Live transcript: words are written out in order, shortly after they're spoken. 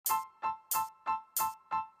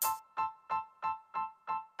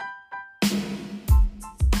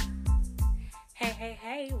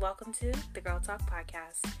welcome to the Girl Talk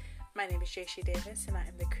Podcast. My name is JC Davis, and I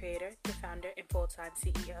am the creator, the founder, and full-time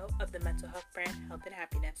CEO of the mental health brand, Health and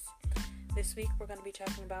Happiness. This week, we're going to be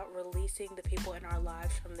talking about releasing the people in our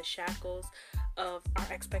lives from the shackles of our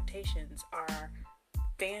expectations, our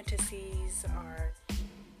fantasies, our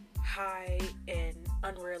high and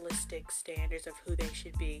unrealistic standards of who they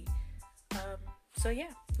should be.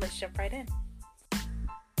 Let's jump right in.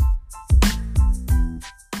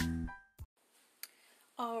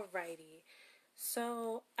 Alrighty,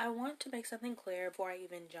 so I want to make something clear before I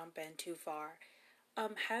even jump in too far.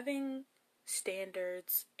 Having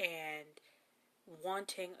standards and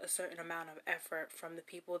wanting a certain amount of effort from the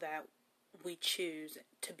people that we choose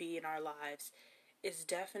to be in our lives is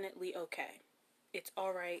definitely okay. It's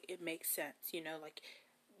alright, it makes sense,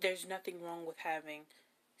 there's nothing wrong with having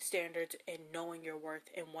standards and knowing your worth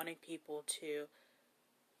and wanting people to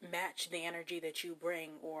match the energy that you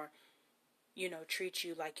bring or treat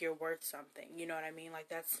you like you're worth something. You know what I mean? Like,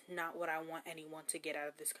 that's not what I want anyone to get out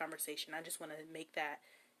of this conversation. I just want to make that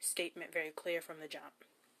statement very clear from the jump.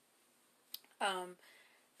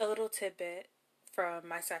 A little tidbit from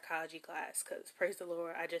my psychology class, because praise the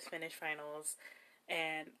Lord, I just finished finals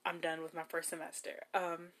and I'm done with my first semester.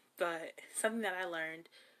 But something that I learned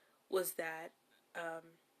was that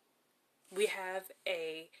we have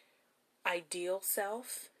a ideal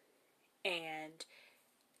self and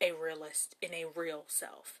a real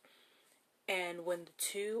self. And when the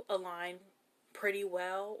two align pretty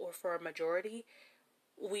well, or for a majority,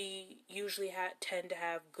 we usually tend to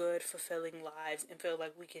have good, fulfilling lives and feel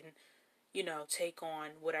like we can, take on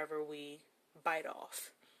whatever we bite off.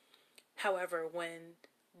 However, when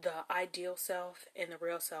the ideal self and the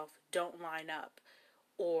real self don't line up,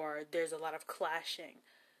 or there's a lot of clashing,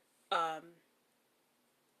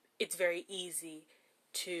 it's very easy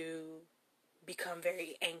to become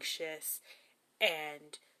very anxious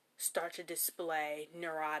and start to display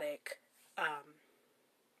neurotic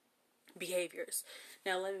behaviors.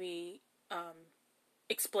 Now let me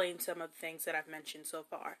explain some of the things that I've mentioned so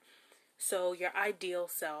far. So your ideal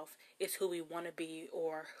self is who we want to be,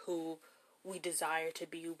 or who we desire to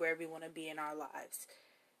be, where we want to be in our lives.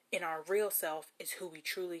 And our real self is who we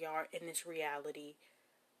truly are in this reality,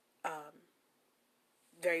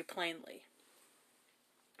 very plainly.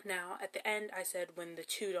 Now, at the end, I said when the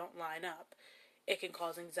two don't line up, it can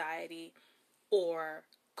cause anxiety or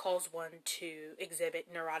cause one to exhibit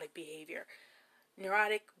neurotic behavior.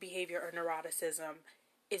 Neurotic behavior or neuroticism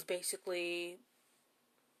is basically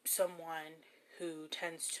someone who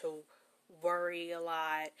tends to worry a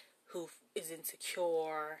lot, who is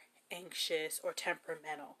insecure, anxious, or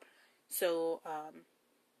temperamental. So,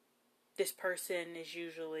 this person is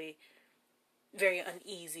usually very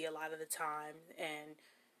uneasy a lot of the time, and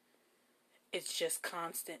it's just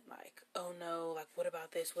constant, like, oh no, like, what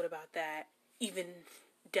about this, what about that? Even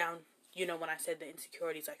down, when I said the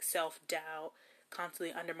insecurities, like self-doubt,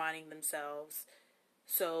 constantly undermining themselves.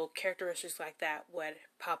 So characteristics like that would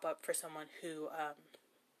pop up for someone who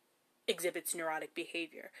exhibits neurotic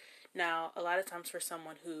behavior. Now, a lot of times for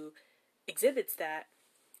someone who exhibits that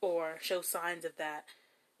or shows signs of that,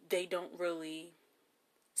 they don't really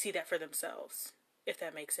see that for themselves, if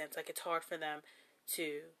that makes sense. Like, it's hard for them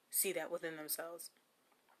to see that within themselves.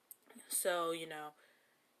 So,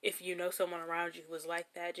 if you know someone around you who is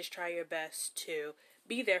like that, just try your best to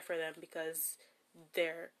be there for them, because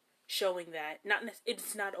they're showing that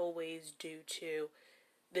it's not always due to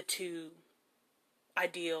the two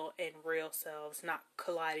ideal and real selves not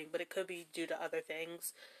colliding, but it could be due to other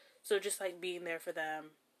things. So just like being there for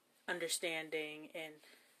them, understanding and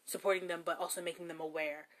supporting them, but also making them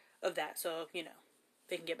aware of that, so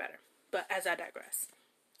they can get better. But as I digress,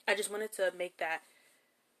 I just wanted to make that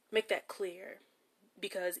clear,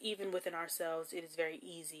 because even within ourselves, it is very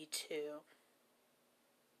easy to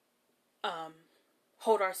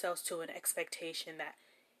hold ourselves to an expectation that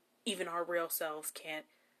even our real selves can't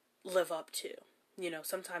live up to.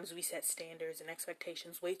 Sometimes we set standards and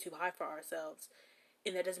expectations way too high for ourselves,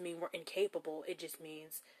 and that doesn't mean we're incapable. It just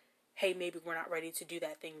means, hey, maybe we're not ready to do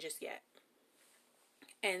that thing just yet.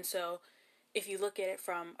 And so, if you look at it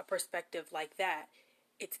from a perspective like that,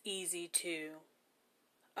 it's easy to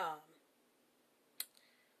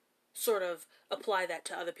sort of apply that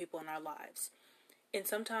to other people in our lives. And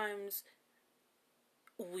sometimes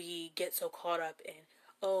we get so caught up in,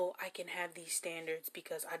 oh, I can have these standards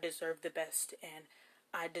because I deserve the best, and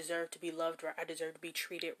I deserve to be loved right, I deserve to be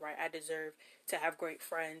treated right, I deserve to have great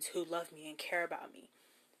friends who love me and care about me.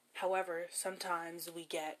 However, sometimes we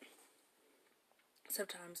get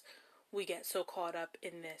so caught up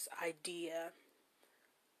in this idea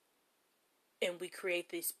and we create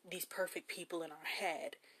these perfect people in our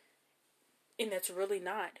head. And that's really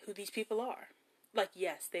not who these people are. Like,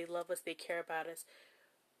 yes, they love us, they care about us,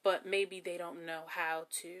 but maybe they don't know how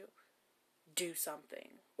to do something,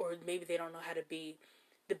 or maybe they don't know how to be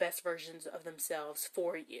the best versions of themselves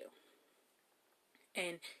for you.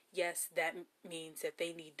 And yes, that means that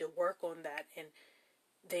they need to work on that, and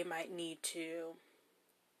they might need to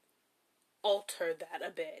alter that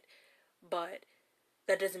a bit, but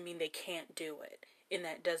that doesn't mean they can't do it. And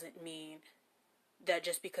that doesn't mean that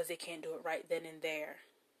just because they can't do it right then and there,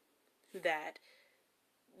 that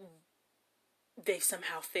they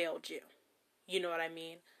somehow failed you. You know what I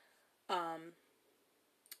mean?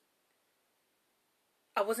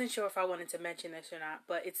 I wasn't sure if I wanted to mention this or not,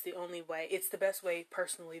 but it's the only way, it's the best way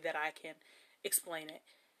personally that I can explain it.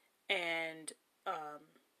 And,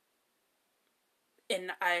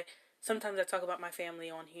 sometimes I talk about my family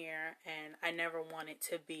on here, and I never want it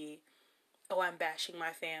to be, oh, I'm bashing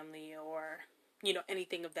my family, or,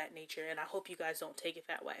 anything of that nature, and I hope you guys don't take it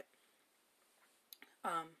that way.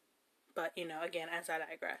 But, again, as I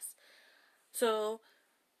digress. So,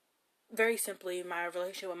 very simply, my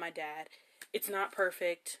relationship with my dad, it's not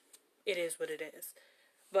perfect. It is what it is.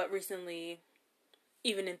 But recently,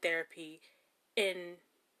 even in therapy, even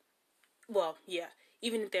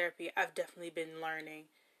in therapy, I've definitely been learning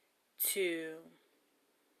to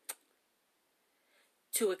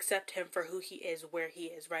accept him for who he is, where he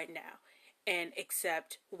is right now, and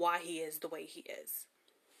accept why he is the way he is.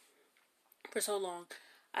 For so long,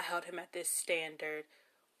 I held him at this standard,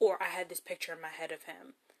 or I had this picture in my head of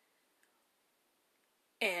him,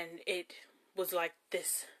 and it was like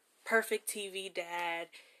this perfect TV dad.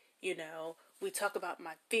 We talk about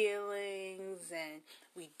my feelings, and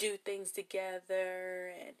we do things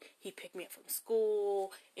together, and he picked me up from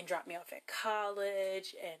school and dropped me off at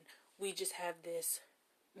college, and we just have this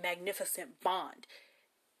magnificent bond.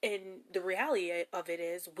 And the reality of it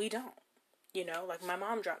is, we don't. Like, my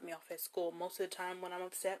mom dropped me off at school. Most of the time when I'm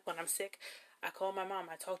upset, when I'm sick, I call my mom.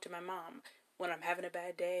 I talk to my mom. When I'm having a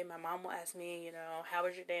bad day, my mom will ask me, how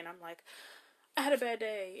was your day? And I'm like, I had a bad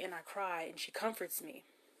day. And I cry, and she comforts me.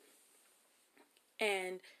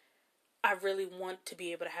 And I really want to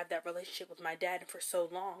be able to have that relationship with my dad. And for so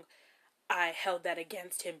long, I held that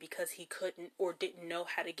against him because he couldn't or didn't know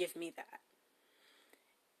how to give me that.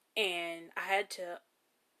 And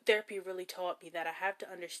therapy really taught me that I have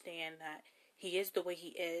to understand that he is the way he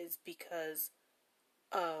is because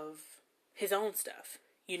of his own stuff.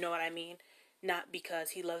 You know what I mean? Not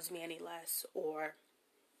because he loves me any less or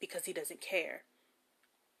because he doesn't care,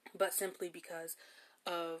 but simply because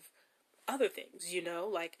of other things,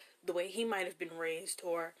 like the way he might have been raised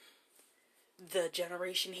or the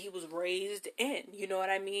generation he was raised in. You know what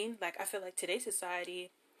I mean? Like, I feel like today's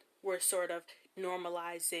society, we're sort of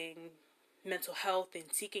normalizing mental health and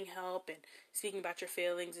seeking help and speaking about your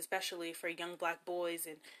feelings, especially for young black boys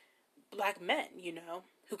and black men,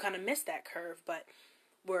 who kind of miss that curve, but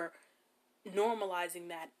we're normalizing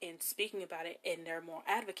that and speaking about it, and there are more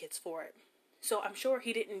advocates for it. So I'm sure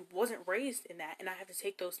he wasn't raised in that, and I have to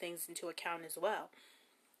take those things into account as well.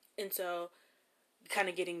 And so, kind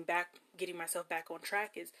of getting myself back on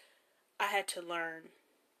track is, I had to learn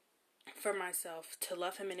for myself to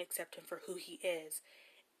love him and accept him for who he is,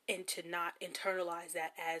 and to not internalize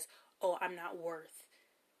that as, oh, I'm not worth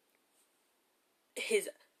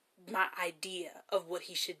my idea of what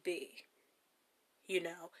he should be.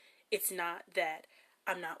 It's not that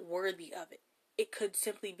I'm not worthy of it. It could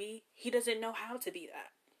simply be he doesn't know how to be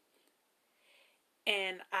that.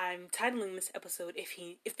 And I'm titling this episode,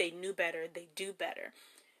 If They Knew Better, They Do Better.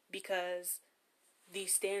 Because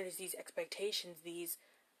these standards, these expectations, these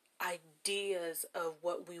ideas of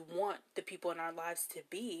what we want the people in our lives to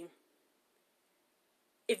be,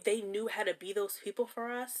 if they knew how to be those people for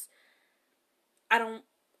us, I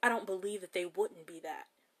don't believe that they wouldn't be that.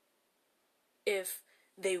 If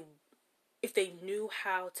they knew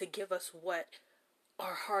how to give us what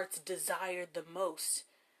our hearts desired the most,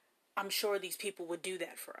 I'm sure these people would do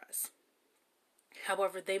that for us.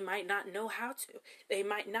 However, they might not know how to.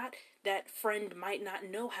 That friend might not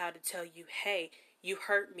know how to tell you, hey, you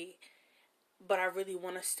hurt me, but I really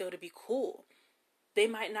want us still to be cool. They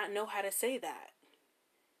might not know how to say that.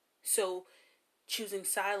 So, choosing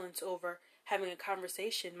silence over having a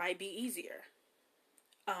conversation might be easier.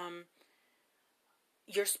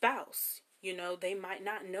 Your spouse, they might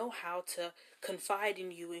not know how to confide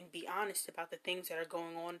in you and be honest about the things that are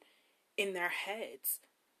going on in their heads.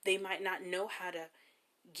 They might not know how to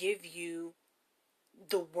give you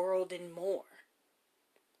the world and more.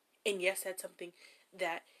 And yes, that's something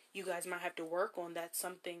that you guys might have to work on. That's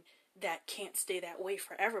something that can't stay that way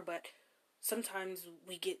forever. But sometimes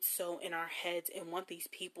we get so in our heads and want these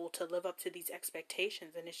people to live up to these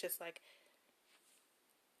expectations. And it's just like,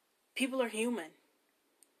 people are human.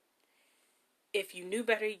 If you knew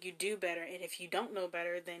better, you do better. And if you don't know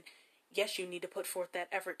better, then yes, you need to put forth that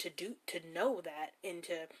effort to know that and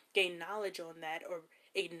to gain knowledge on that, or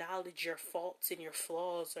acknowledge your faults and your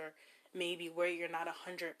flaws, or maybe where you're not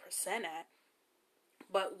 100% at.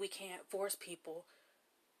 But we can't force people.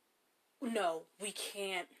 No, we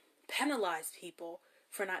can't penalize people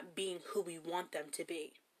for not being who we want them to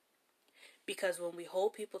be. Because when we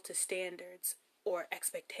hold people to standards or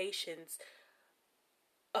expectations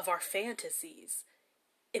of our fantasies,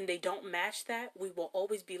 and they don't match that, we will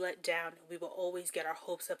always be let down. We will always get our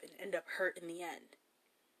hopes up and end up hurt in the end.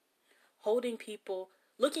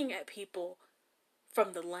 Looking at people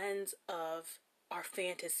from the lens of our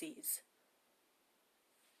fantasies,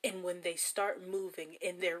 and when they start moving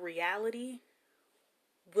in their reality,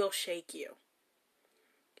 will shake you.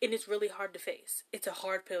 And it's really hard to face. It's a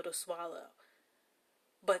hard pill to swallow.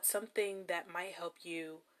 But something that might help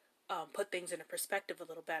you put things in a perspective a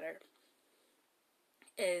little better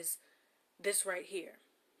is this right here.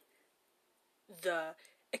 The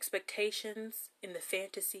expectations and the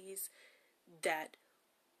fantasies that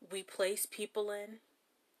we place people in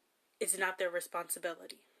is not their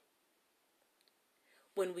responsibility.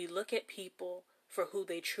 When we look at people for who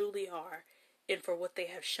they truly are and for what they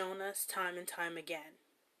have shown us time and time again,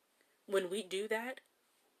 when we do that,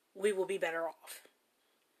 we will be better off.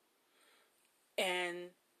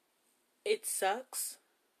 And it sucks.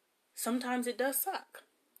 Sometimes it does suck.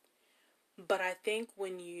 But I think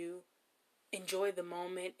when you enjoy the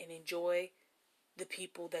moment and enjoy the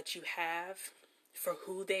people that you have for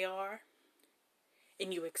who they are,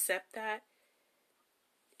 and you accept that,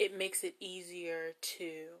 it makes it easier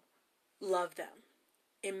to love them.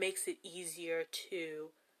 It makes it easier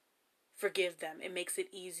to forgive them. It makes it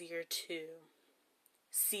easier to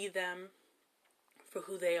see them for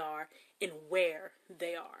who they are and where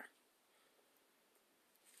they are.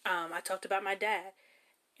 I talked about my dad,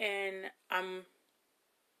 and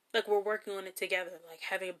we're working on it together, like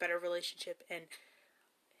having a better relationship, and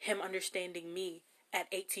him understanding me at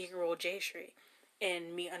 18-year-old Jayshree,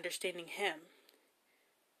 and me understanding him,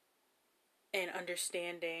 and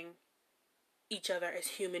understanding each other as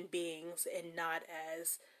human beings and not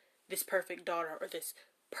as this perfect daughter or this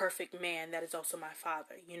perfect man that is also my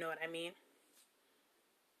father. You know what I mean?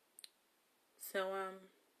 So,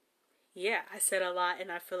 yeah, I said a lot,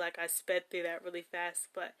 and I feel like I sped through that really fast,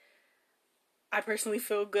 but I personally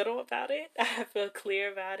feel good about it. I feel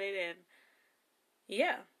clear about it, and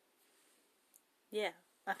yeah,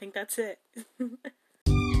 I think that's it.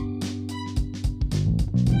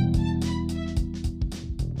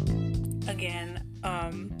 Again,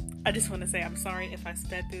 I just want to say I'm sorry if I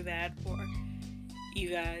sped through that or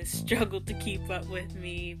you guys struggled to keep up with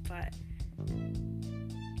me, but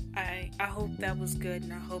I hope that was good,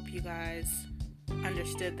 and I hope you guys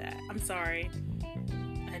understood that. I'm sorry.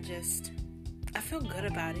 I feel good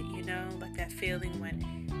about it, like that feeling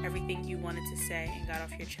when everything you wanted to say and got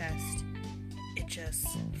off your chest, it just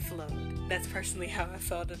flowed. That's personally how I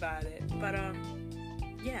felt about it. But,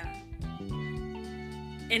 yeah.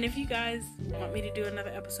 And if you guys want me to do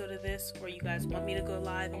another episode of this, or you guys want me to go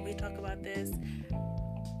live and we talk about this,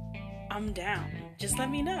 I'm down. Just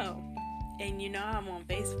let me know. And I'm on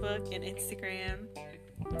Facebook and Instagram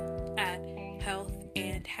at Health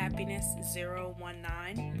and Happiness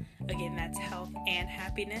 019. Again, that's Health and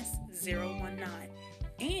Happiness 019.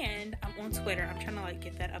 And I'm on Twitter. I'm trying to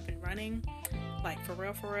get that up and running, for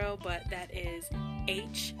real, but that is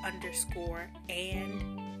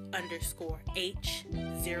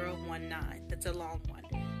H_and_H019. That's a long one.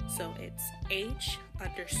 So it's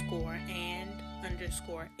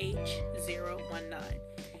H_and_H019.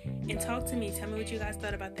 And talk to me. Tell me what you guys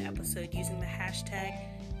thought about the episode using the hashtag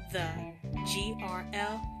the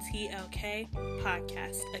GRLTLK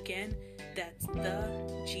podcast. Again, that's the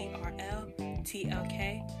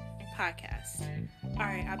GRLTLK podcast.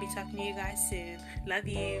 Alright, I'll be talking to you guys soon. Love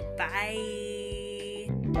you. Bye.